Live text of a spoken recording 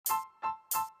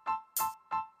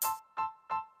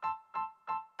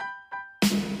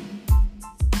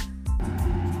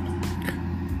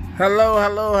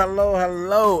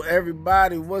Hello,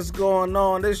 everybody. What's going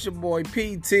on? This is your boy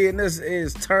PT, and this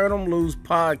is Turn 'em Loose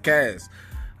Podcast.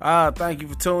 Thank you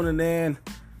for tuning in.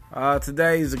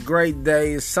 Today is a great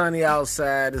day. It's sunny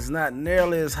outside. It's not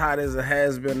nearly as hot as it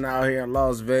has been out here in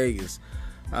Las Vegas.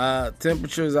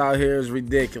 Temperatures out here is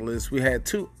ridiculous. We had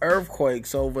 2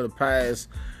 earthquakes over the past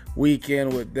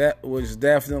weekend, which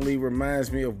definitely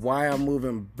reminds me of why I'm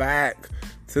moving back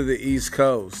to the East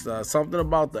Coast. Something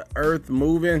about the earth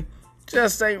moving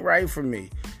just ain't right for me.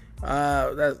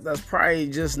 That's probably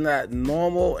just not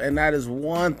normal, and that is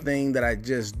one thing that I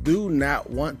just do not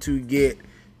want to get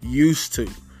used to.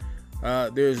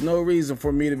 There's no reason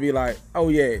for me to be like, oh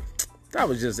yeah, that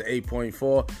was just an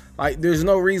 8.4. Like, there's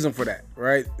no reason for that,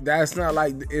 right? That's not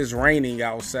like it's raining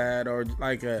outside or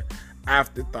like a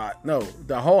afterthought. No,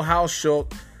 the whole house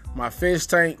shook. My fish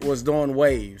tank was doing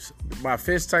waves. My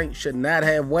fish tank should not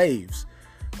have waves.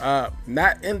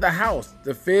 Not in the house.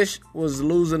 The fish was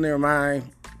losing their mind.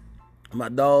 My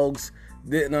dogs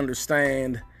didn't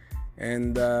understand.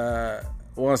 And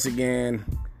once again,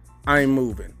 I'm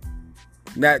moving.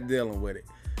 Not dealing with it.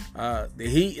 The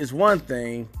heat is one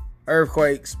thing.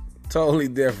 Earthquakes, totally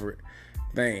different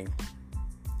thing.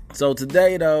 So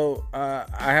today, though, I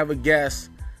have a guest.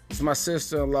 It's my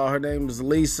sister-in-law. Her name is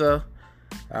Lisa.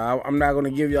 I'm not going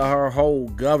to give y'all her whole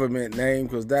government name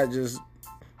because that just,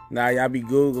 y'all be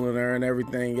Googling her and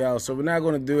everything else. So we're not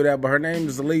going to do that. But her name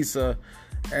is Lisa.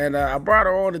 And I brought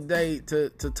her on today to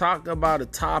talk about a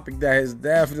topic that has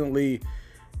definitely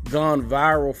gone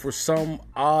viral for some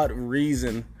odd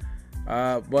reason.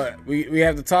 But we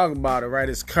have to talk about it, right?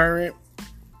 It's current.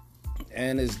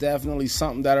 And it's definitely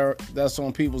something that's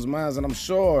on people's minds. And I'm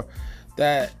sure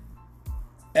that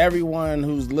everyone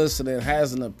who's listening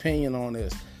has an opinion on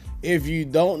this. If you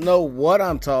don't know what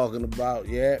I'm talking about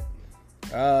yet,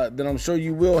 then I'm sure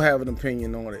you will have an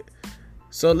opinion on it.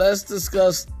 So let's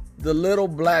discuss the Little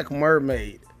Black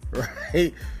Mermaid,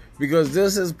 right? Because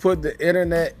this has put the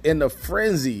internet in a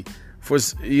frenzy for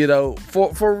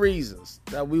reasons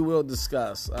that we will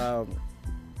discuss.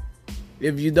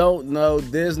 If you don't know,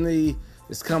 Disney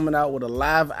is coming out with a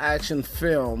live action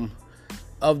film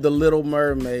of the Little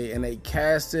Mermaid, and they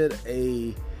casted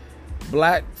a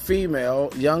black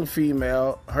female, young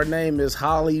female. Her name is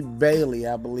Halle Bailey,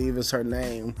 I believe is her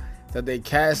name, that they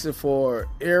casted for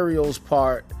Ariel's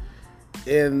part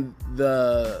in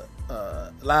the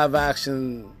live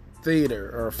action theater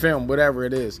or film, whatever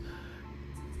it is.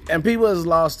 And people has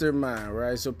lost their mind,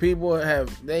 right? So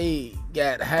they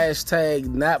got hashtag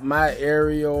not my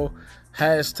Ariel,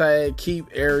 hashtag keep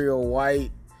Ariel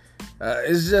white.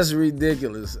 It's just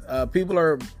ridiculous. People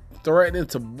are threatening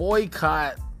to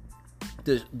boycott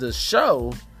the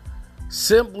show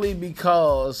simply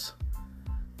because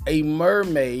a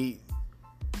mermaid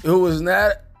who is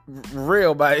not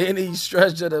real by any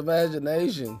stretch of the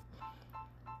imagination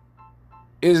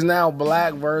is now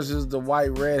black versus the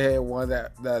white redhead one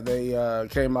that they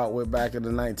came out with back in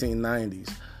the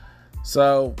 1990s.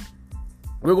 So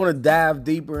we're going to dive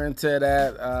deeper into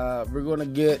that. We're going to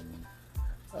get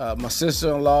my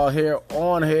sister-in-law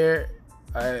on here,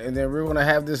 and then we're going to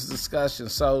have this discussion.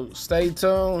 So stay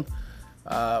tuned.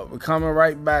 We're coming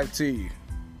right back to you.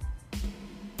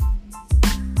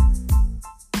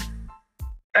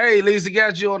 Hey, Lisa,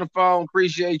 got you on the phone.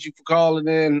 Appreciate you for calling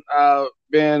in.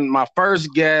 Been my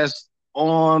first guest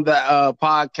on the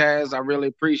podcast. I really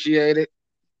appreciate it.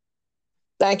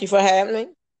 Thank you for having me.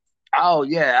 Oh,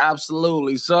 yeah,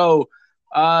 absolutely. So,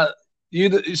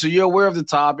 you're aware of the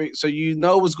topic, so you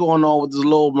know what's going on with this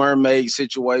Little Mermaid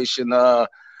situation.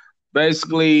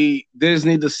 Basically,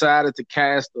 Disney decided to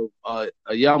cast a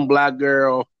young black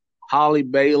girl, Halle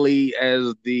Bailey,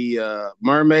 as the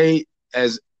mermaid,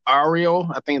 as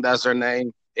Ariel. I think that's her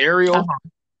name, Ariel,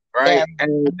 right? Yeah.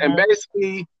 And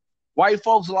basically, white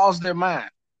folks lost their mind,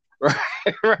 right?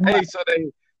 Right.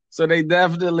 So they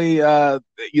definitely,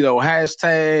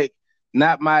 hashtag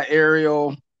not my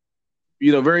Ariel.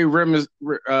 Very where's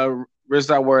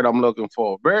that word I'm looking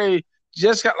for? Very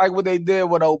just like what they did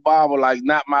with Obama, like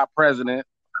not my president.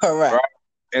 Correct. Right?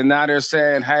 And now they're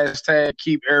saying hashtag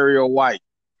keep Ariel white.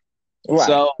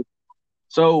 Right.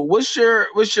 So what's your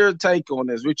take on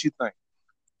this? What you think?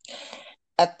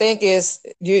 I think it's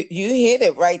you hit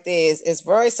it right there. It's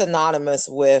very synonymous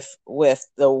with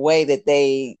the way that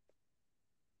they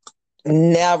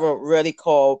never really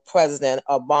called President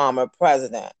Obama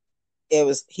president.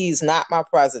 He's not my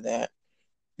president.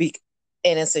 And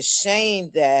it's a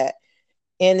shame that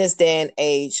in this day and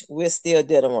age, we're still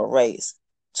dealing with race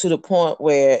to the point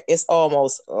where it's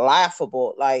almost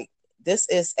laughable. Like, this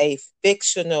is a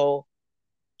fictional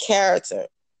character.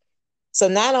 So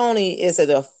not only is it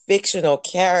a fictional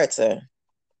character,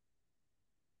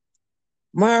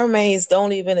 mermaids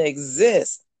don't even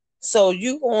exist. So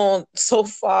you on so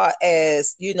far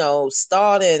as,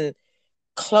 starting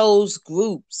closed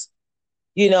groups,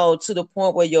 to the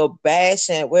point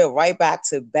where we're right back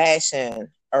to bashing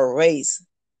a race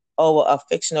over a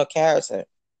fictional character.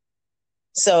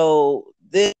 So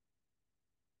this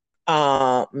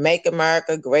Make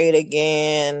America Great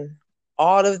Again,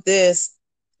 all of this,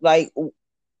 like,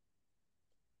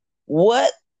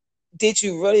 what did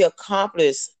you really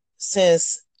accomplish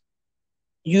since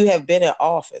you have been in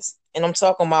office? And I'm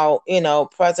talking about,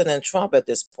 President Trump at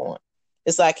this point.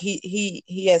 It's like he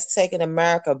has taken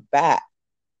America back,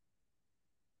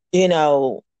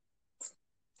 30,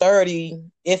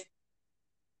 if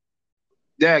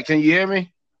Yeah, can you hear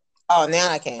me? oh, now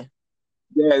I can.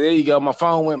 Yeah, there you go. My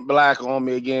phone went black on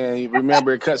me again. You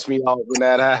remember, it cuts me off when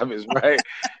that happens, right?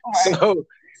 Right.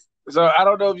 So I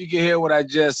don't know if you can hear what I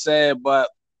just said, but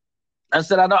I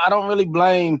said I don't really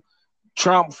blame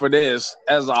Trump for this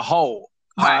as a whole.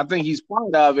 Right. I think he's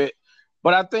part of it,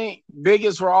 but I think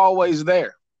bigots were always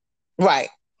there. Right.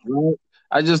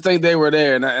 I just think they were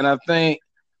there, and I think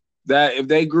that if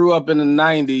they grew up in the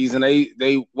 '90s and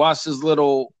they watched this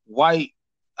little white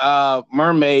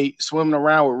mermaid swimming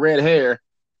around with red hair,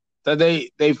 that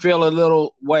they feel a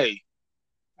little way.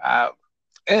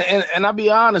 And I'll be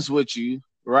honest with you,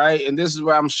 right? And this is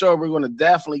where I'm sure we're going to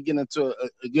definitely get into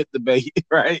a good debate,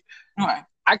 right? Right.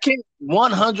 I can't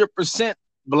 100%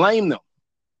 blame them,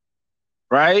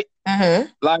 right? Mm-hmm.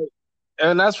 Like,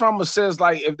 and that's from a sense,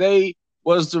 like, if they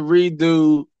was to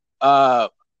redo, I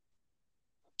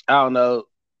don't know,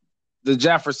 the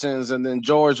Jeffersons, and then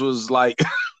George was like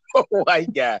a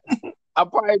white guy,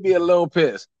 I'd probably be a little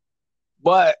pissed.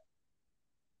 But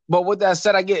with that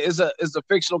said, I get it's a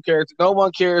fictional character. No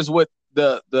one cares what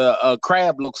the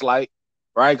crab looks like,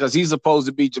 right? Because he's supposed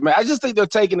to be Jamaican. I just think they're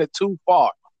taking it too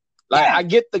far. Like, I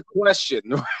get the question,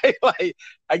 right? Like,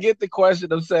 I get the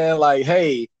question of saying, like,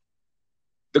 hey,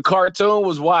 the cartoon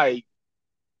was white.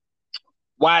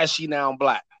 Why is she now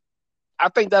black? I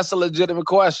think that's a legitimate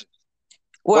question.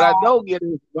 What I don't get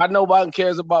is why nobody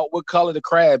cares about what color the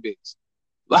crab is.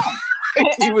 Like,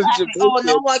 he was Jamaican.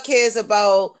 No one cares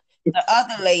about the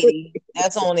other lady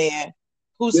that's on there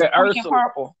who's freaking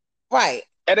purple. Right.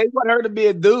 And they want her to be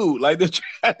a dude. Like, they're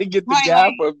trying to get the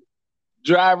guy from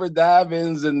Driver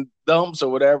Dive-Ins and Dumps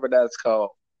or whatever that's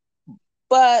called.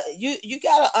 But you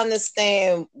got to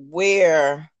understand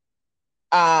where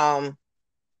the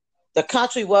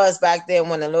country was back then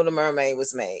when the Little Mermaid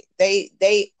was made.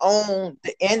 They owned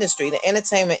the industry, the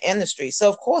entertainment industry. So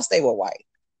of course they were white.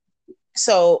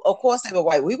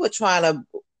 We were trying to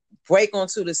break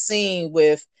onto the scene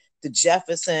with the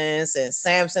Jeffersons and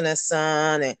Samson and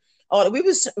Son, and all.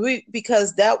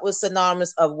 Because that was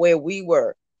synonymous of where we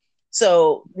were.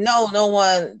 So no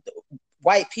one,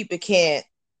 white people can't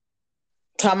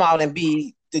come out and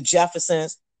be the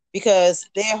Jeffersons, because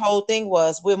their whole thing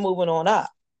was, we're moving on up.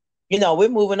 We're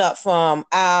moving up from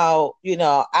our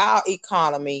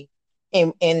economy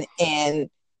and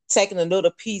taking a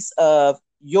little piece of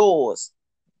yours.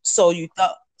 So you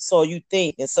thought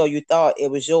it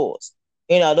was yours.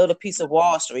 A little piece of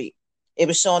Wall Street. It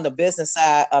was showing the business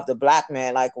side of the black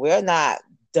man. Like, we're not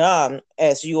dumb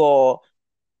as you all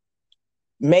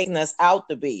making us out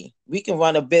to be. We can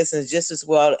run a business just as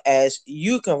well as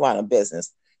you can run a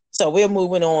business. So we're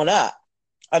moving on up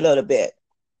a little bit.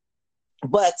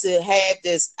 But to have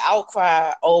this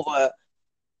outcry over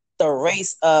the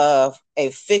race of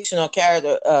a fictional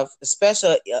character, of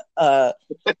especially a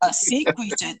sea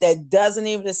creature that doesn't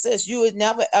even exist, you would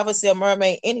never ever see a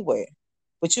mermaid anywhere.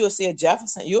 But you will see a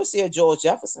Jefferson. You'll see a George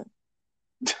Jefferson.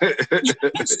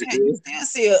 you still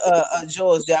see a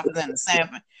George Jefferson in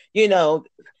Sanford.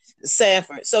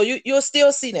 Sanford. So you'll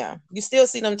still see them. You still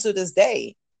see them to this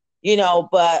day.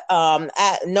 But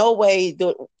no way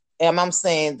am I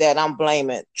saying that I'm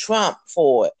blaming Trump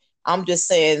for it. I'm just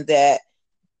saying that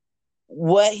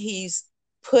what he's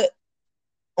put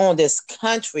on this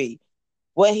country,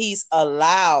 what he's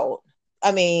allowed.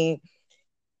 I mean,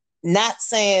 not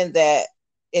saying that,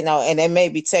 and they may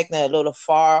be taking it a little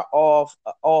far off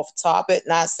topic,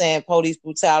 not saying police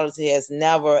brutality has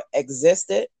never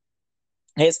existed.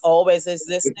 It's always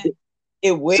existed.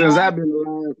 It will. Since I've been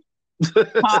alive.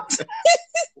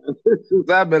 Since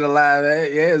I've been alive,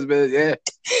 it's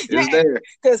there.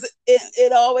 Because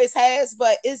it always has,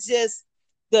 but it's just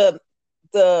the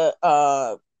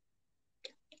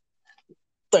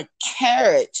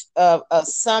carriage of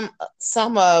some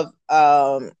of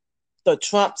the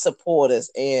Trump supporters,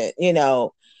 and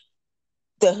the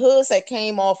hoods that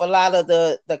came off a lot of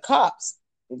the cops.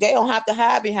 They don't have to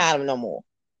hide behind them no more.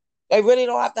 They really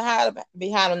don't have to hide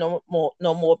behind them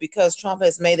no more because Trump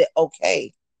has made it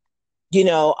okay.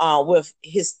 With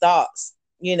his thoughts.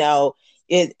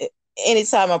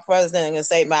 Anytime a president can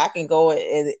say, "I can go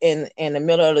in the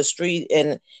middle of the street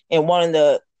and in one of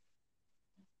the,"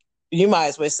 you might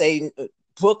as well say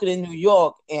Brooklyn, New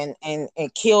York, and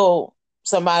kill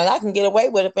somebody, I can get away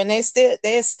with it, and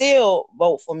they still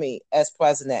vote for me as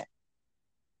president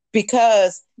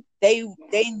because they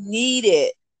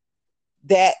needed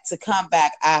that to come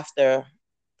back after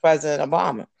President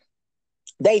Obama.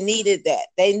 They needed that.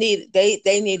 They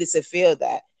needed to feel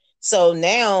that. So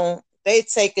now they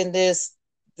taking this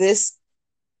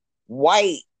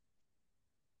white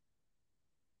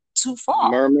too far.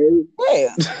 Mermaid.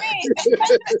 Yeah, I mean,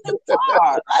 it's too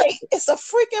far. Like, it's a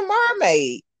freaking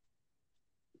mermaid.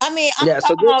 I mean, I'm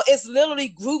talking about, it's literally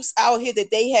groups out here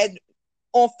that they had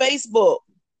on Facebook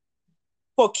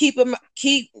for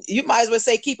you might as well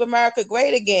say keep America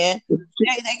great again.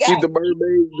 They got keep the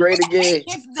mermaid great again.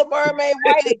 Keep the mermaid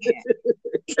white again.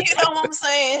 You know what I'm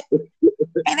saying?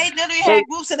 And they literally had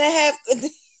groups and they have.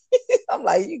 I'm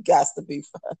like, you got to be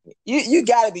funny. You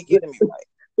got to be kidding me, right?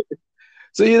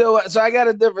 So you know what? So I got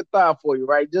a different thought for you,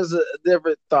 right? Just a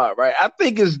different thought, right? I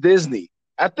think it's Disney.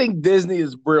 I think Disney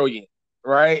is brilliant,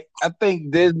 right? I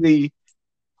think Disney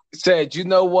said, you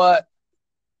know what?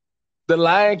 The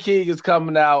Lion King is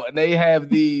coming out, and they have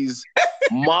these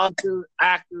monster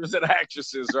actors and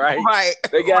actresses, right? Right.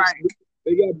 They got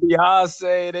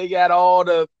Beyonce. They got all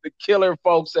the killer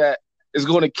folks that is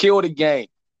going to kill the game.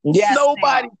 Yes,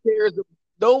 Nobody cares.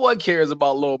 No one cares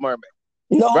about Little Mermaid.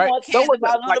 No one cares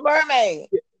about Little Mermaid.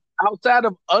 Outside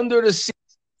of Under the Sea.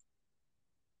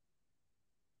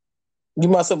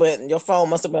 Your phone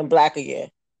must have been black again.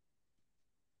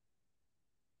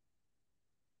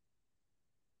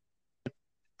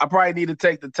 I probably need to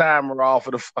take the timer off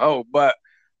of the phone, but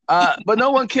no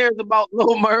one cares about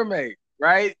Little Mermaid,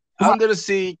 right? Under the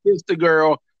Sea, Kiss the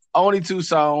Girl, only 2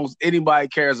 songs anybody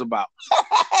cares about.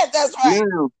 That's right.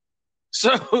 Yeah.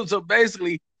 So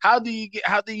basically, how do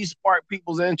you spark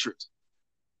people's interest?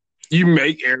 You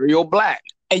make Ariel black,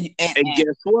 and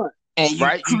guess what? And you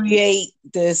create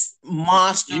this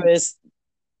monstrous.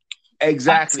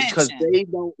 Exactly, because they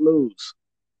don't lose.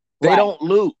 They don't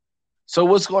lose. So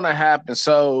what's going to happen?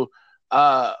 So,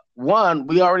 one,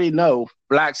 we already know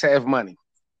blacks have money,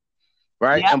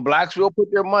 right? Yep. And blacks will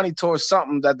put their money towards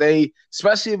something that they,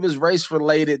 especially if it's race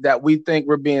related, that we think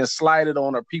we're being slighted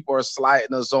on or people are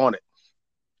slighting us on it.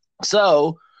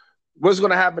 So what's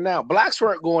going to happen now? Blacks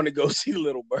weren't going to go see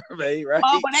Little Mermaid, right?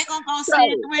 Oh, but they're going to go see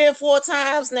it 3 or 4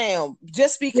 times now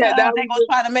just because they're going to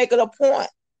try to make it a point.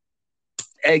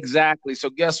 Exactly. So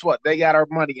guess what? They got our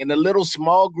money. And a little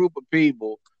small group of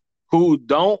people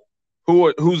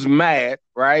who's mad,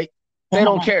 right? They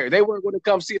don't care. They weren't going to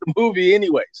come see the movie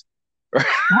anyways, right?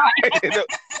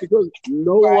 Because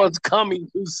no one's coming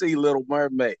to see Little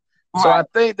Mermaid. Right. So I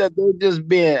think that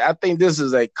I think this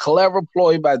is a clever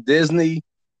ploy by Disney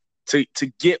to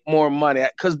get more money,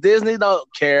 because Disney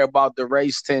don't care about the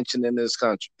race tension in this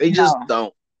country. They just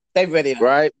don't. They really don't.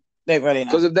 Right? They really don't.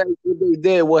 Because if they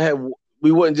did,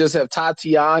 we wouldn't just have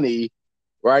Tatiana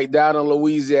right down in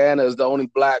Louisiana as the only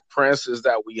black princess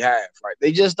that we have, right?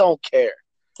 They just don't care.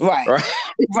 Right.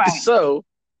 Right. So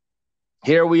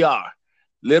here we are.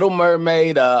 Little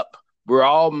Mermaid up. We're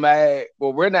all mad.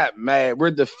 Well, we're not mad. We're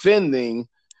defending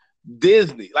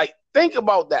Disney. Like, think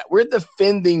about that. We're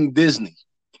defending Disney.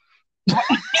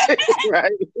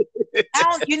 Right?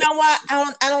 You know what?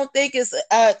 I don't think it's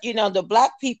the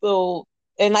black people,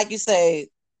 and like you say,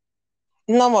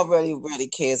 no one really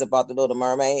cares about the Little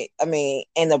Mermaid. I mean,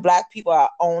 and the black people are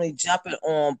only jumping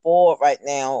on board right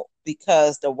now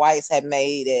because the whites have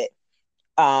made it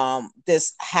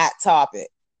this hot topic.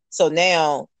 So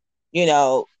now,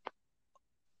 no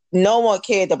one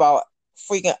cared about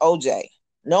freaking OJ.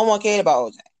 No one cared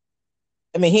about OJ.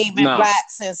 I mean, he ain't been black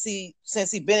since he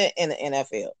been in the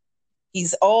NFL.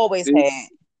 He's always had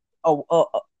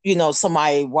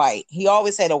somebody white. He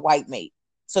always had a white mate.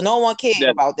 So no one cared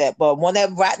about that. But when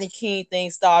that Rodney King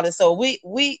thing started, so we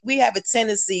have a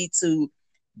tendency to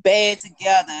band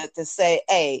together to say,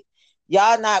 hey,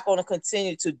 y'all not going to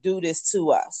continue to do this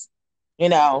to us.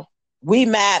 We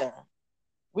matter.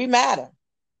 We matter.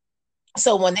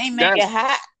 So when they make it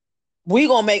hot, we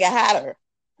going to make it hotter.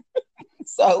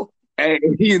 So. Hey,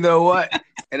 you know what?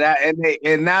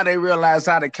 And now they realize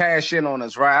how to cash in on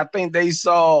us, right? I think they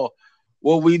saw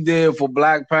what we did for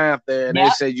Black Panther, and they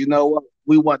said, you know what?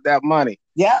 We want that money.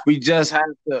 Yeah. We just have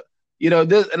to,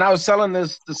 this. And I was telling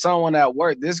this to someone at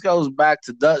work. This goes back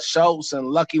to Dutch Schultz and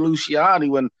Lucky Luciani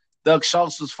when Doug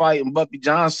Schultz was fighting Bucky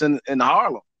Johnson in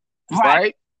Harlem, Right.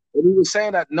 right? And he was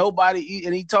saying that nobody,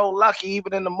 and he told Lucky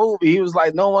even in the movie, he was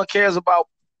like, no one cares about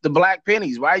the black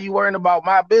pennies. Why are you worrying about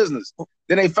my business?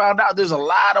 Then they found out there's a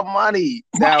lot of money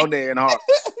down there in Harlem,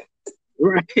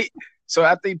 right? So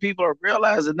I think people are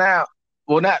realizing now.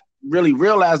 Well, not really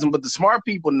realizing, but the smart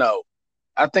people know.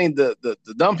 I think the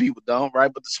dumb people don't,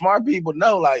 right? But the smart people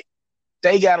know, like,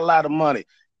 they got a lot of money.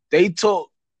 They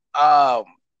took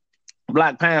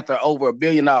Black Panther over $1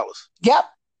 billion. Yep.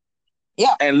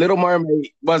 Yep. And Little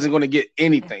Mermaid wasn't going to get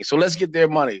anything. So let's get their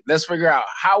money. Let's figure out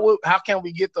how can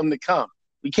we get them to come.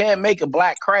 We can't make a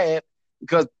black crab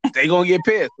because they're going to get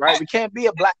pissed, right? We can't be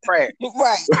a black crab.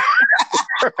 Right.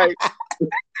 Right.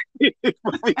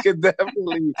 We could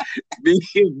definitely be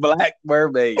a Black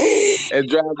Mermaid and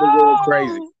drive the world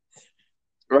crazy.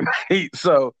 Right.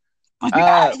 So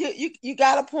but you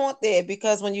got a point there,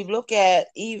 because when you look at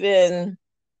even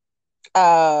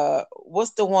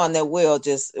what's the one that Will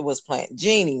just was playing?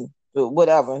 Genie in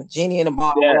the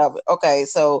Bottle, yeah. whatever. Okay,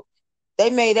 so they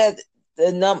made that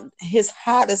his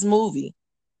hottest movie.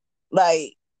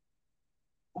 Like,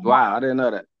 wow, I didn't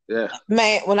know that. Yeah,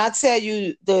 man, when I tell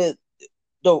you the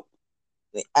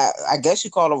I guess you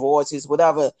call them royalties,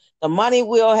 whatever, the money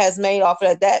Will has made off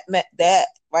of that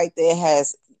right there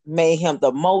has made him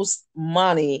the most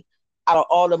money out of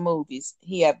all the movies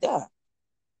he have done.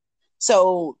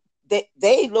 So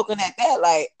they looking at that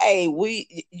like, hey,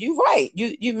 you right.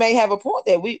 You may have a point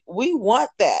there. We want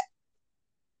that.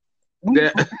 We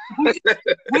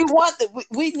want that.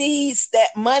 We need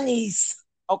that monies.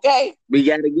 Okay. We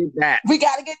got to get that. We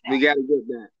got to get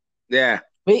that. Yeah.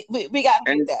 We got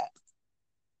to get that.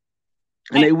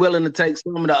 And they willing to take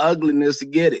some of the ugliness to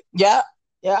get it. Yeah.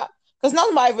 Yeah. Because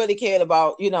nobody really cared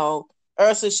about,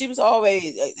 Ursula. She was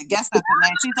always, I guess that's her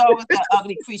name. She's always that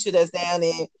ugly creature that's down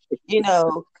there.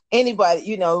 Anybody,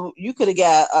 you could have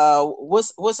got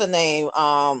what's her name?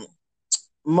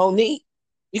 Monique.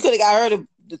 You could have got her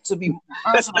to be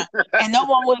Ursula, and no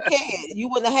one would have cared. You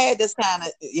wouldn't have had this kind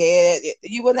of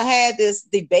you wouldn't have had this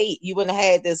debate. You wouldn't have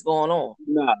had this going on.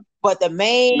 No. But the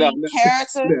main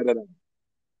character. No.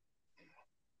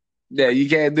 Yeah, you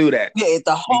can't do that. Yeah,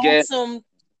 the wholesome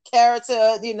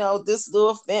character, this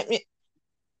little family.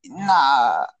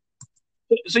 Nah.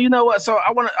 So you know what? So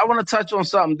I want to touch on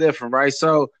something different, right?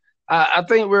 So I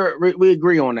think we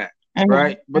agree on that,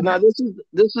 right? But now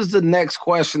this is the next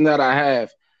question that I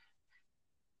have.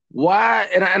 Why?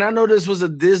 And I know this was a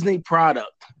Disney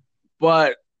product,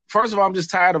 but first of all, I'm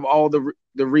just tired of all the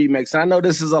remakes. I know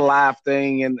this is a live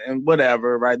thing and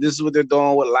whatever, right? This is what they're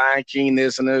doing with Lion King,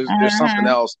 this, and there's something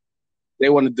else they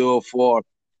want to do it for.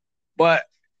 But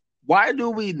why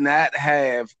do we not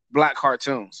have black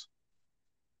cartoons?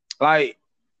 Like,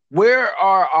 where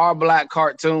are our black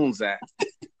cartoons at?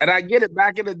 And I get it,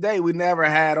 back in the day, we never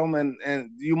had them,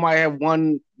 and you might have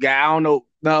one guy, I don't know,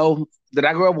 no. Did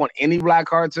I grow up on any black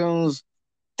cartoons?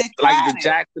 Like the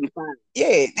Jackson 5.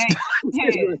 Yeah,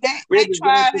 they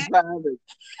tried it.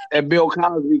 And Bill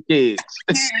Cosby Kids.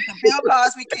 Yeah, the Bill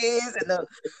Cosby Kids and the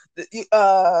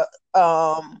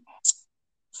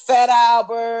Fat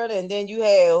Albert, and then you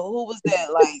had, who was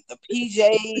that? Like the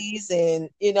PJs, and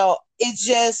it's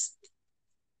just.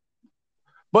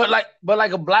 But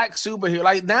like a black superhero.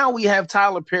 Like now we have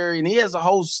Tyler Perry, and he has a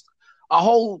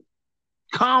whole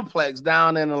complex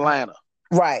down in Atlanta.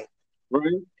 Right.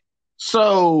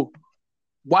 So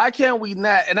why can't we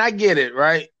not? And I get it,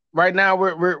 right? Right now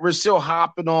we're still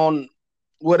hopping on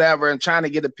whatever and trying to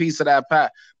get a piece of that pie.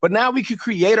 But now we could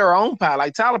create our own pie,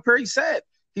 like Tyler Perry said.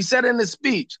 He said in his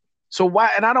speech. So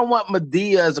why? And I don't want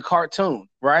Medea as a cartoon,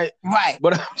 right? Right.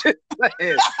 But I'm just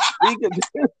saying,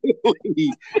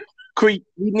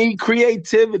 we need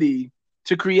creativity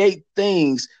to create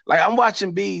things. Like I'm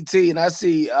watching BET and I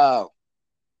see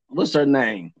what's her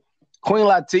name? Queen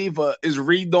Latifah is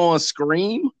redoing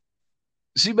Scream.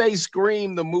 She made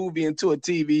Scream the movie into a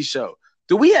TV show.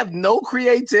 Do we have no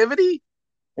creativity?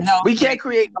 No. We can't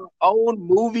create our own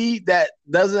movie that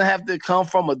doesn't have to come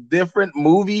from a different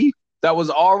movie that was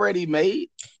already made.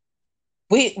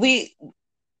 We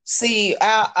see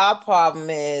our problem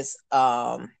is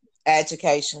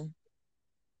education.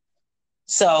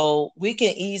 So we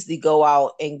can easily go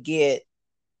out and get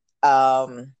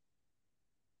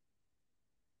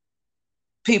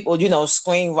people,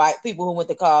 people who went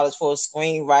to college for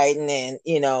screenwriting and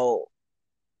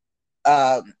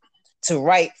to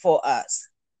write for us.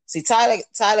 See, Tyler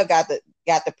got the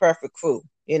perfect crew.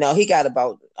 He got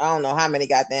about, I don't know how many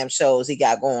goddamn shows he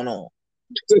got going on.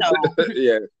 So,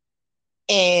 yeah.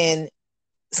 And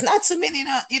it's not too many,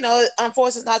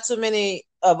 unfortunately, it's not too many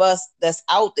of us that's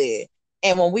out there.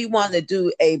 And when we want to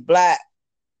do a black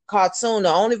cartoon, the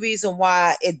only reason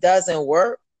why it doesn't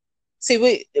work,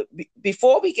 see,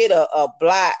 before we get a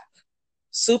black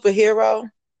superhero,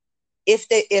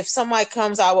 if somebody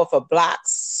comes out with a black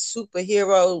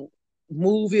superhero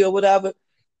movie or whatever,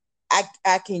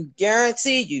 I can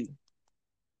guarantee you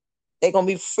they're gonna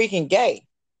be freaking gay.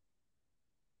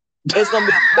 It's gonna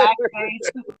be a black gay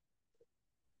super.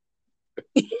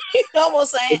 You know what I'm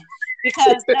saying?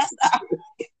 Because that's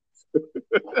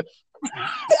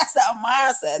our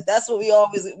mindset. That's what we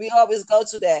always go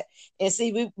to that. And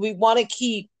see, we want to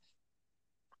keep,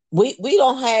 we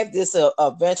don't have this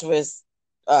adventurous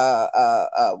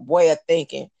way of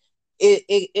thinking.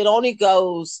 It only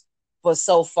goes for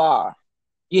so far,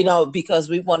 because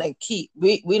we want to keep,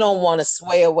 we don't want to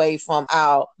sway away from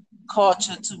our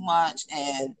culture too much,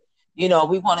 and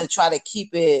we want to try to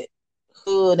keep it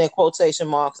hood in quotation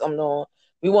marks.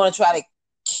 We want to try to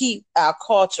keep our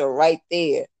culture right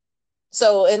there.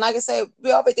 So, and like I said,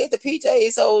 we always did the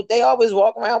PJs, so they always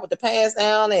walk around with the pants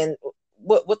down and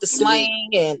with the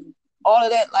slang and all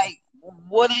of that. Like,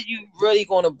 what are you really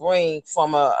going to bring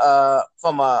from a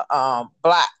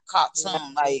black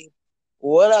cartoon? Like,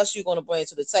 what else you going to bring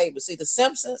to the table? See, the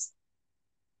Simpsons,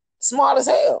 smart as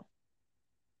hell.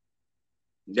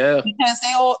 Yeah, because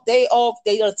they are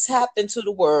tapped into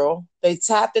the world. They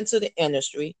tapped into the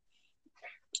industry.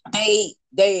 They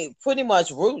pretty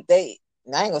much root. I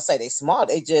ain't gonna say they smart.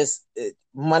 They just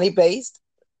money based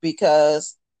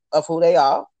because of who they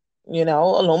are.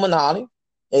 Illuminati.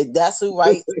 That's who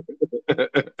writes.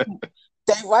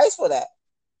 They write for that.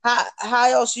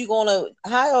 How else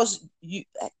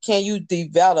can you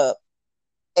develop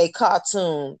a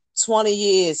cartoon 20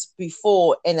 years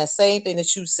before, and the same thing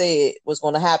that you said was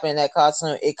going to happen in that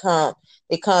cartoon, it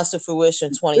comes to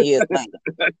fruition 20 years later.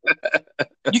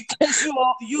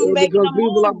 You making a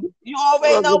move. You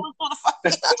already know what's going to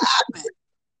fucking happen.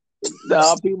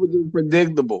 No, people just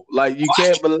predictable. Like, you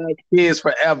can't believe kids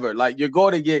forever. Like, you're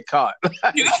going to get caught.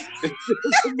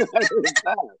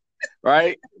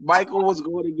 Right? Michael was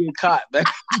going to get caught. Man.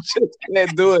 You just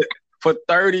can't do it for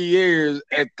 30 years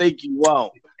and think you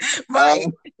won't. Right.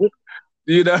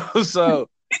 So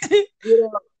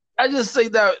I just say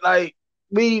that, like,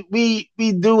 we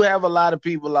do have a lot of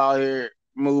people out here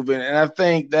moving, and I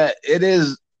think that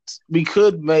we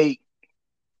could make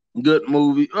good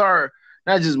movies, or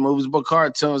not just movies, but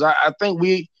cartoons. I think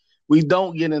we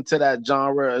don't get into that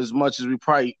genre as much as we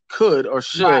probably could or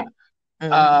should. Right.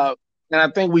 Mm-hmm. And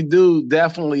I think we do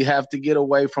definitely have to get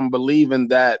away from believing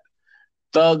that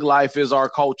thug life is our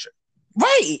culture.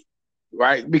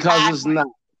 Right? Because it's not.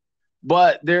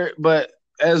 But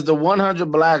as the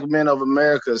 100 Black Men of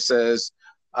America says,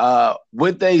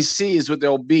 what they see is what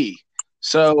they'll be.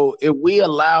 So if we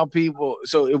are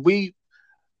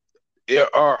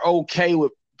okay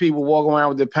with people walking around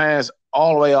with their pants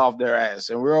all the way off their ass,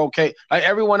 and we're okay, like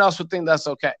everyone else would think that's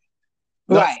okay.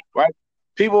 Right.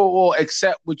 People will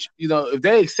accept if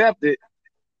they accept it,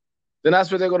 then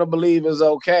that's what they're going to believe is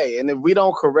okay. And if we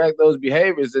don't correct those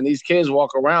behaviors, then these kids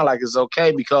walk around like it's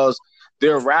okay because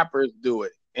their rappers do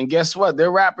it. And guess what?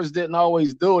 Their rappers didn't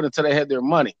always do it until they had their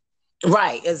money.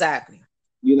 Right, exactly.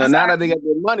 Now that they got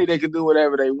their money, they can do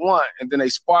whatever they want. And then they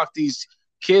spark these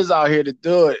kids out here to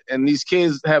do it. And these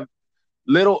kids have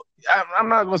I'm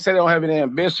not going to say they don't have any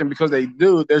ambition, because they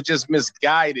do. They're just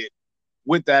misguided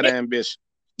with that ambition.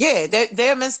 Yeah,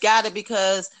 they're misguided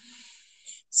because,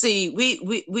 see,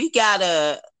 we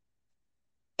gotta.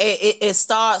 It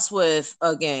starts with,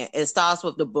 again. It starts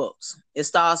with the books. It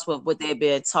starts with what they're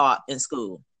being taught in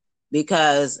school,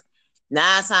 because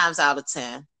 9 times out of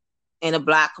 10 in the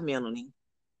Black community,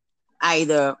 for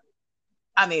the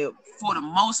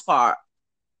most part,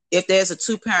 if there's a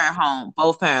 2-parent home,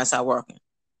 both parents are working.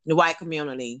 The white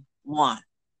community, 1.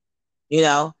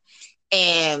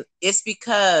 And it's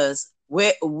because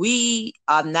we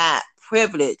are not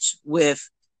privileged with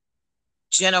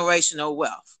generational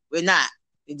wealth. We're not.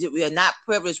 We are not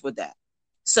privileged with that.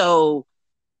 So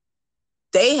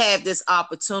they have this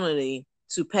opportunity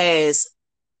to pass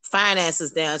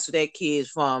finances down to their kids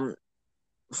from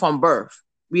birth.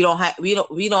 We don't have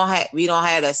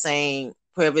that same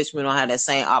privilege. We don't have that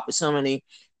same opportunity.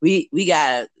 We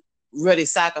gotta really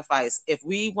sacrifice if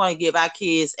we want to give our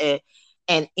kids an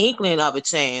inkling of a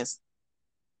chance.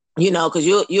 Because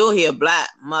you'll hear Black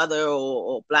mother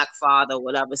or Black father,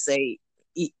 whatever, say,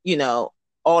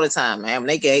 all the time, man. When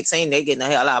they get 18, they getting the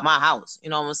hell out of my house. You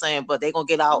know what I'm saying? But they gonna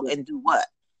get out and do what?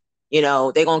 They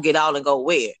gonna get out and go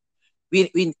where?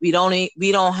 We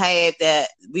don't have that.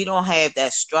 We don't have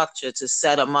that structure to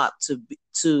set them up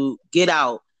to get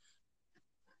out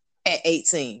at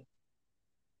 18.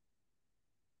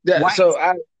 Yeah. So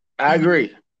I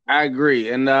agree. I agree.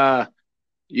 And man,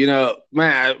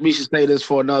 we should say this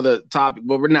for another topic,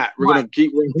 but we're not. We're Right.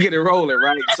 gonna get it rolling,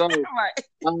 right? So, Right.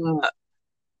 uh,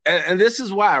 and this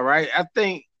is why, right?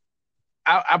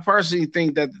 I personally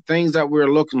think that the things that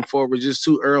we're looking for were just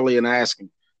too early in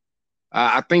asking.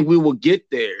 I think we will get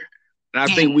there, and I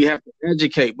Yeah. think we have to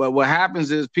educate. But what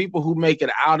happens is people who make it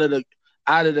out of the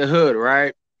hood,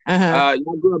 right? I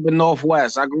grew up in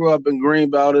Northwest. I grew up in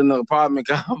Greenbelt in the apartment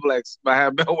complex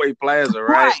behind Beltway Plaza,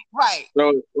 right? Right. Right.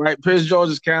 So, right, Prince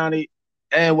George's County.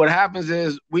 And what happens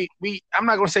is we I'm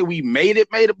not gonna say we made it,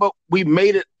 but we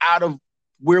made it out of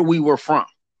where we were from.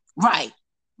 Right.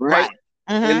 Right. Right.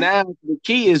 And now the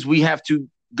key is we have to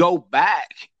go back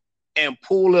and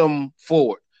pull them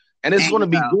forward. And it's There going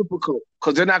to you be go. difficult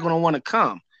because they're not going to want to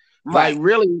come. Right. Like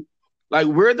really, like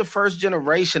we're the first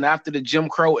generation after the Jim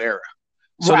Crow era.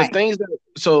 So Right. the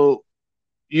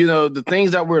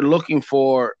things that we're looking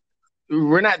for,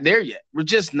 we're not there yet. We're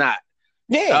just not.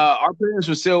 Yeah. Our parents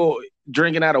were still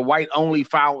drinking out of white only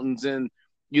fountains, and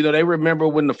they remember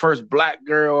when the first black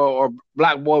girl or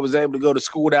black boy was able to go to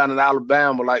school down in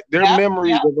Alabama. Like their Yep.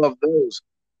 memories Yep. of those,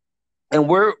 and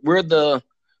we're the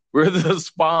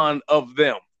spawn of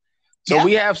them. So Yep.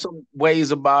 we have some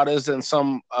ways about us and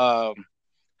some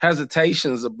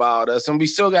hesitations about us, and we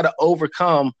still got to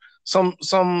overcome some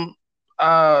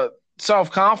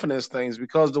self-confidence things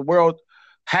because the world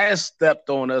has stepped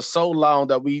on us so long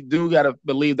that we do got to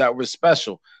believe that we're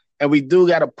special, and we do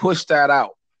got to push that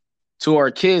out to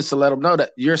our kids to let them know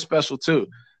that you're special too.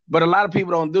 But a lot of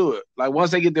people don't do it. Like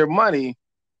once they get their money,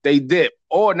 they dip.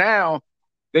 Or now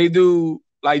they do,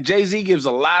 like Jay-Z gives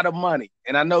a lot of money,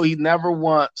 and I know he never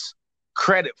wants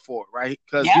credit for it, right?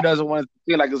 Because he Yep. doesn't want to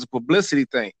feel like it's a publicity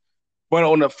thing. But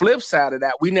on the flip side of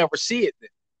that, we never see it then.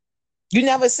 You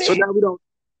never see So it. now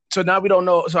we don't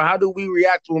know. So how do we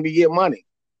react when we get money?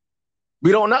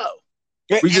 We don't know.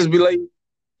 We just be like,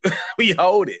 we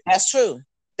hold it. That's true.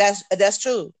 That's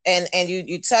true. And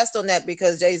you touched on that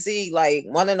because Jay-Z, like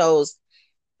one of those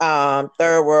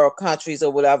third world countries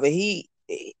or whatever, he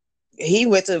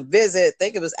went to visit, I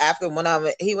think it was Africa, one of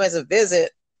them, he went to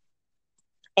visit,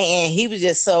 and he was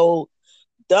just so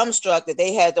dumbstruck that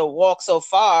they had to walk so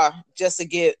far just to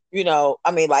get,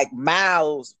 like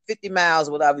miles, 50 miles,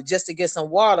 whatever, just to get some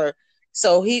water.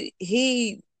 So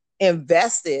he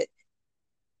invested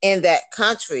in that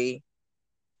country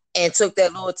and took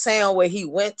that little town where he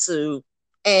went to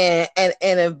and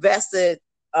invested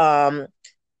where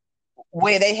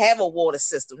they have a water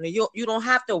system. You don't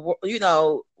have to walk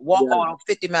all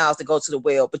 50 miles to go to the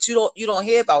well, but you don't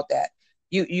hear about that.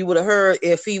 You would have heard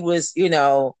if he was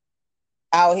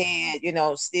out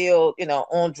here still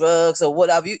on drugs or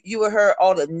whatever. You would heard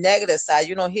all the negative side.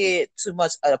 You don't hear too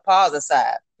much of the positive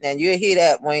side. And you hear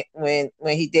that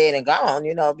when he dead and gone,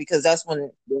 because that's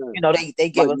when they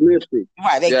give like us Nipsey.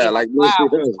 right. They give us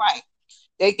flowers, right.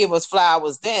 They give us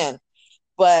flowers then,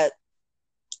 but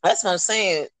that's what I'm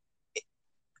saying.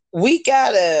 We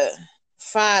gotta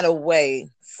find a way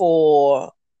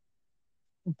for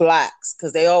blacks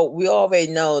because we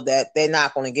already know that they're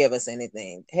not going to give us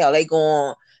anything. Hell, they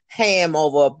going ham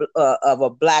over of a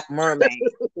black mermaid.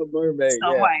 Mermaid,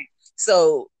 so, yeah. right.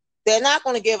 So they're not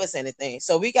going to give us anything.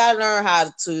 So we got to learn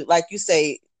how to, like you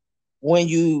say, when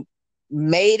you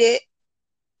made it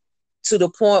to the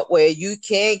point where you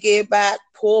can get back,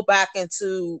 pull back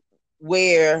into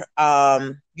where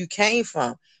you came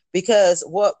from. Because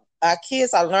what our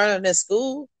kids are learning in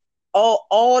school,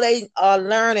 all they are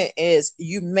learning is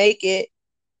you make it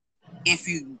if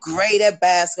you great at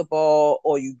basketball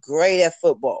or you great at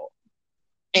football.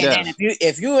 And then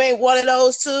if you ain't one of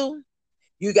those two,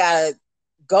 you gotta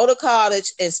go to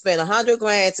college and spend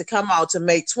 $100,000 to come out to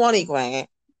make $20,000,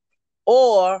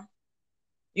 or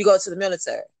you go to the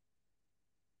military.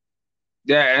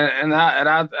 Yeah, and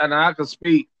I can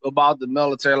speak about the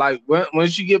military. Like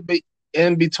once you get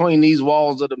in between these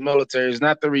walls of the military, it's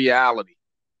not the reality,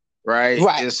 right?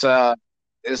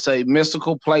 It's a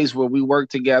mystical place where we work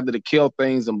together to kill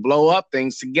things and blow up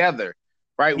things together,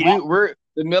 right? Yep. We're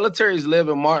the military is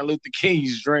living Martin Luther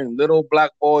King's dream. Little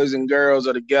black boys and girls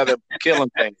are together killing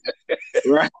things,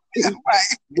 right?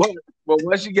 But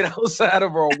once you get outside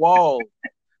of our walls,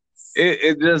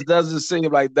 it just doesn't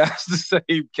seem like that's the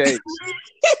same case.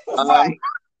 Right.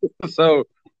 So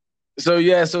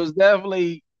it's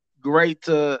definitely great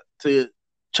to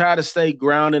try to stay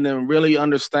grounded and really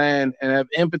understand and have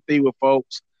empathy with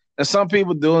folks. And some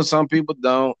people do and some people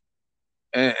don't.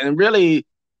 And really,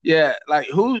 yeah, like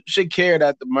who should care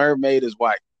that the mermaid is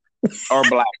white or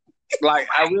black? Like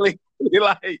I really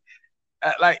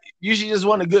like you should just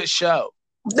want a good show.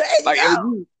 There you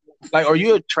go. Are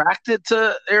you attracted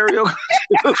to Ariel?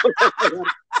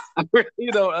 I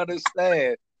really don't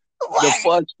understand the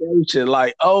frustration.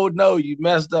 Like, oh no, you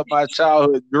messed up my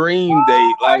childhood dream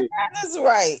date. Like, that's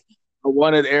right. I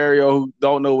wanted Ariel who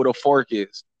don't know what a fork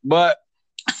is. But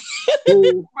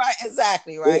right,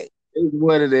 exactly, right. It's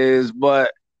what it is.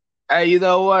 But hey, you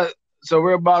know what? So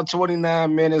we're about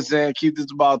 29 minutes in. Keep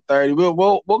this about 30.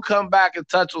 We'll come back and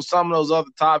touch on some of those other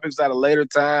topics at a later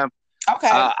time. Okay.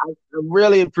 I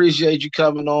really appreciate you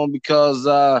coming on because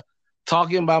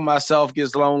talking by myself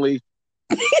gets lonely.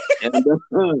 And,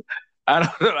 I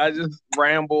don't know. I just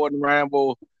ramble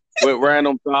with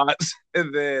random thoughts,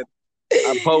 and then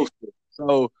I post it.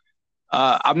 So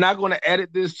I'm not going to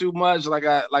edit this too much. Like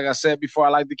I said before, I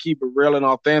like to keep it real and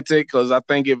authentic because I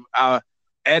think if I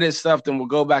edit stuff, then we'll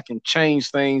go back and change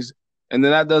things, and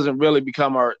then that doesn't really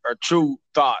become our true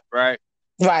thought, right?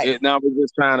 Right. Now we're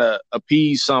just trying to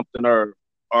appease something or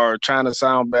trying to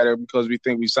sound better because we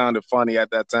think we sounded funny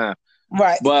at that time.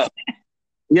 Right. But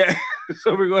yeah,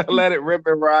 so we're going to let it rip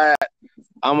and ride.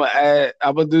 I'm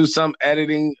gonna do some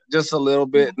editing, just a little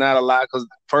bit, not a lot, because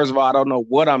first of all, I don't know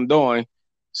what I'm doing,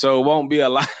 so it won't be a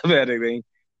lot of editing.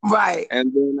 Right.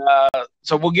 And then,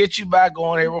 so we'll get you back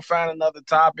on here. We'll find another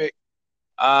topic.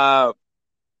 So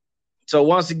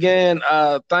once again,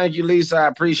 thank you, Lisa. I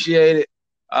appreciate it.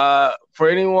 For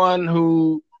anyone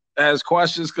who has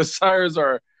questions, concerns,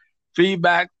 or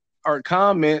feedback or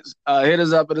comments, hit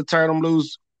us up at the Turn 'em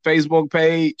Loose Facebook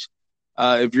page.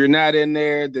 If you're not in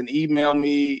there, then email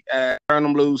me at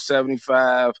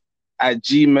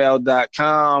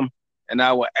turn'emloose75@gmail.com, and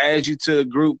I will add you to the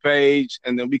group page,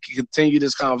 and then we can continue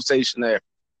this conversation there.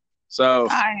 So,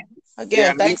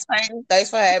 again, thanks for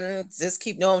having me. Just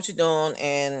keep doing what you're doing,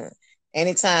 and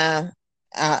anytime,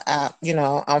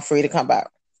 I'm free to come back.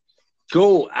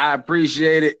 Cool. I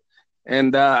appreciate it,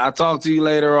 and I'll talk to you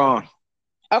later on.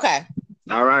 Okay.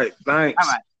 All right. Thanks.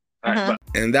 All right.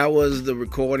 And that was the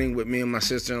recording with me and my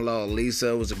sister-in-law,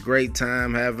 Lisa. It was a great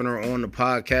time having her on the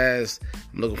podcast.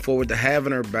 I'm looking forward to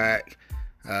having her back.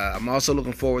 I'm also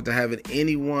looking forward to having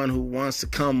anyone who wants to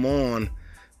come on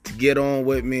to get on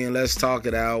with me and let's talk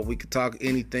it out. We could talk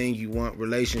anything you want,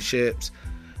 relationships,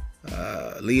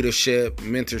 leadership,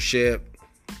 mentorship,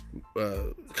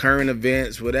 current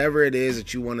events, whatever it is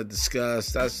that you want to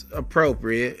discuss, that's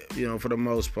appropriate, for the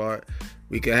most part.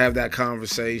 We can have that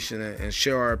conversation and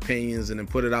share our opinions and then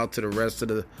put it out to the rest of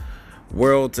the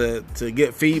world to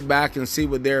get feedback and see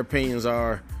what their opinions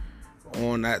are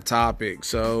on that topic.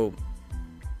 So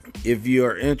if you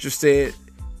are interested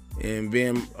in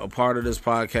being a part of this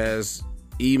podcast,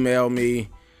 email me,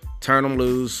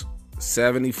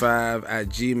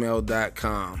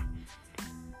 turn'emloose75@gmail.com.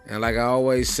 And like I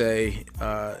always say,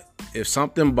 if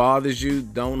something bothers you,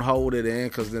 don't hold it in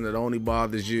because then it only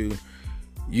bothers you.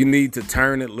 You need to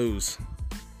turn it loose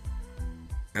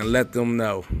and let them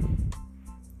know.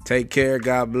 Take care.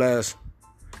 God bless.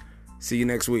 See you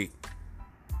next week.